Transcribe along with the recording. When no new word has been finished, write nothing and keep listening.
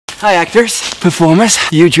Hi actors, performers,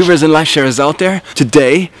 YouTubers and life sharers out there.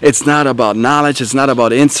 Today, it's not about knowledge, it's not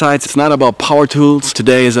about insights, it's not about power tools.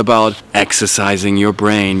 Today is about exercising your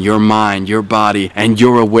brain, your mind, your body and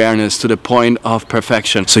your awareness to the point of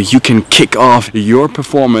perfection so you can kick off your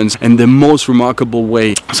performance in the most remarkable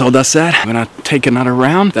way. So that's that. I'm gonna take another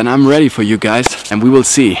round, then I'm ready for you guys and we will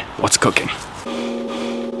see what's cooking.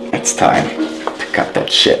 It's time to cut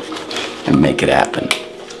that shit and make it happen.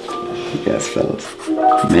 Yes, fellas.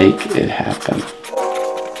 Make it happen.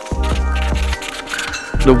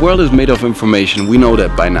 The world is made of information, we know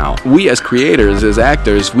that by now. We as creators, as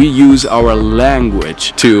actors, we use our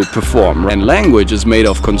language to perform. And language is made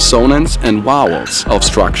of consonants and vowels, of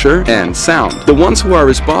structure and sound. The ones who are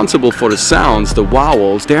responsible for the sounds, the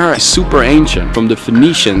vowels, they are super ancient, from the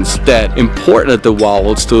Phoenicians that imported the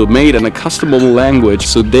vowels to make an accustomable language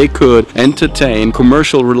so they could entertain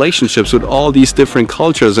commercial relationships with all these different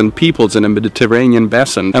cultures and peoples in the Mediterranean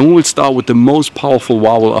basin. And we will start with the most powerful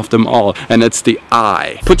vowel of them all, and it's the I.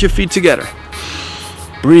 Put your feet together.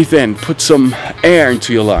 Breathe in, put some air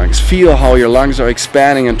into your lungs. Feel how your lungs are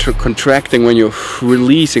expanding and contracting when you're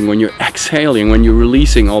releasing, when you're exhaling, when you're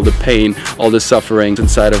releasing all the pain, all the suffering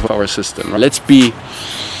inside of our system. Let's be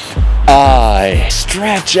I.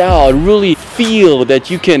 Stretch out, really feel that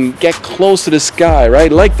you can get close to the sky,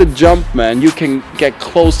 right? Like the jump, man, you can get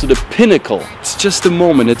close to the pinnacle. It's just a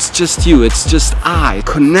moment, it's just you, it's just I.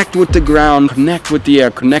 Connect with the ground, connect with the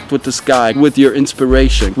air, connect with the sky, with your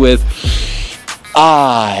inspiration, with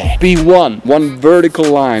I. Be one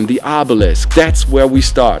vertical line, the obelisk. That's where we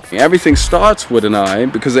start. Everything starts with an I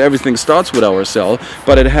because everything starts with ourselves,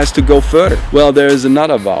 but it has to go further. Well, there is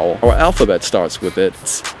another vowel. Our alphabet starts with it.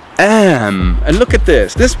 It's M. And look at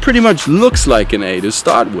this. This pretty much looks like an A to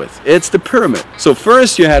start with. It's the pyramid. So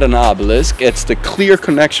first you had an obelisk. It's the clear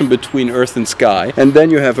connection between earth and sky. And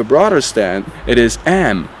then you have a broader stand. It is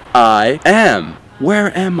am. I am.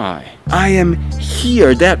 Where am I? I am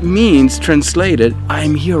here. That means, translated, I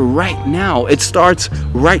am here right now. It starts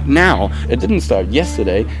right now. It didn't start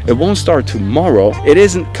yesterday. It won't start tomorrow. It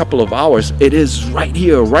isn't a couple of hours. It is right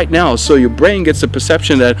here, right now. So your brain gets the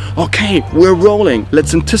perception that, okay, we're rolling.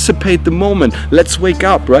 Let's anticipate the moment. Let's wake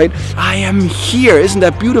up, right? I am here. Isn't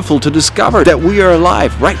that beautiful to discover that we are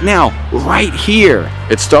alive right now, right here?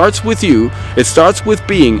 It starts with you. It starts with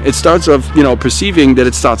being. It starts of, perceiving that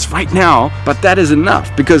it starts right now, but that is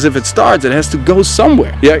enough because if it starts, it has to go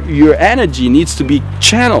somewhere. Your energy needs to be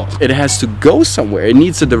channeled. It has to go somewhere. It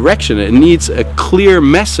needs a direction. It needs a clear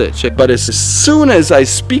message. But as soon as I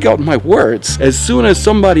speak out my words, as soon as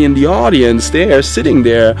somebody in the audience there, sitting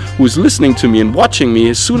there, who's listening to me and watching me,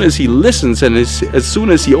 as soon as he listens and as soon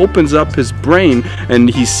as he opens up his brain and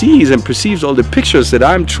he sees and perceives all the pictures that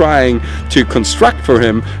I'm trying to construct for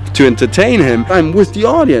him, to entertain him, I'm with the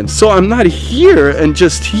audience. So I'm not here and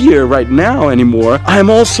just here right now anymore. I'm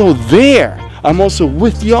also there. I'm also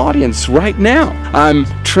with the audience right now. I'm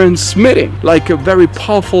transmitting like a very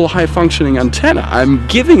powerful high-functioning antenna. I'm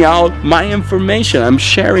giving out my information. I'm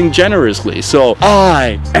sharing generously. So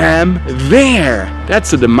I am there.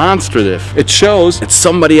 That's a demonstrative. It shows that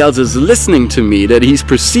somebody else is listening to me, that he's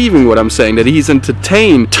perceiving what I'm saying, that he's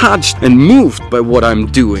entertained, touched, and moved by what I'm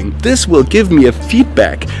doing. This will give me a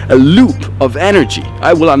feedback, a loop of energy.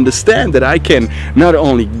 I will understand that I can not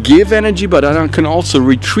only give energy, but I can also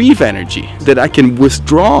retrieve energy. That I can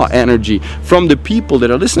withdraw energy from the people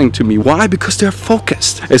that are listening to me. Why? Because they're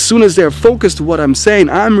focused. As soon as they're focused to what I'm saying,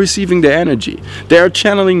 I'm receiving the energy. They're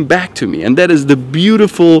channeling back to me. And that is the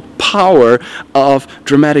beautiful power of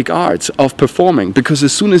dramatic arts, of performing. Because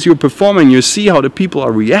as soon as you're performing, you see how the people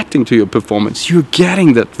are reacting to your performance. You're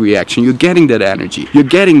getting that reaction. You're getting that energy. You're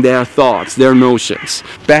getting their thoughts, their notions.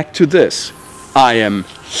 Back to this. I am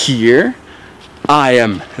here. I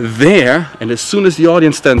am there. And as soon as the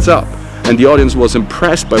audience stands up, and the audience was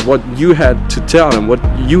impressed by what you had to tell and what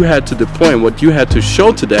you had to deploy and what you had to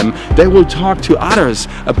show to them, they will talk to others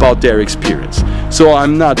about their experience. So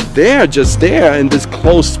I'm not there, just there in this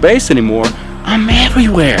closed space anymore. I'm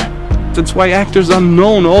everywhere. That's why actors are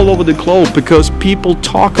known all over the globe, because people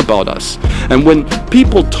talk about us. And when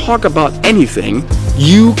people talk about anything,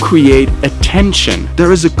 you create attention.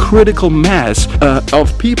 There is a critical mass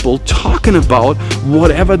of people talking about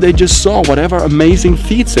whatever they just saw, whatever amazing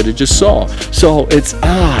feats that they just saw. So it's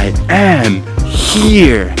I am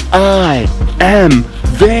here. I am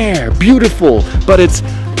there. Beautiful. But it's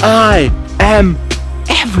I am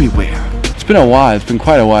everywhere. It's been a while. It's been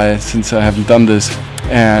quite a while since I haven't done this.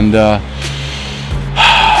 And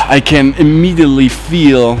I can immediately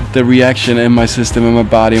feel the reaction in my system, in my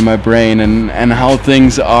body, in my brain, and how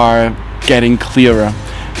things are getting clearer.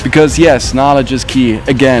 Because yes, knowledge is key,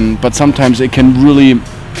 again, but sometimes it can really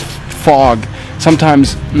fog.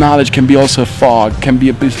 Sometimes knowledge can be also a fog, can be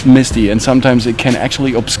a bit misty, and sometimes it can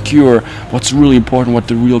actually obscure what's really important, what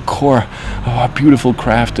the real core of our beautiful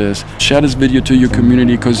craft is. Share this video to your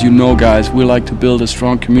community, because you know, guys, we like to build a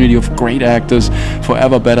strong community of great actors for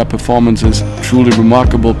ever better performances, truly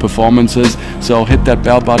remarkable performances. So hit that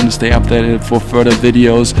bell button to stay updated for further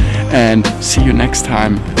videos, and see you next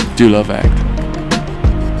time. Do love act.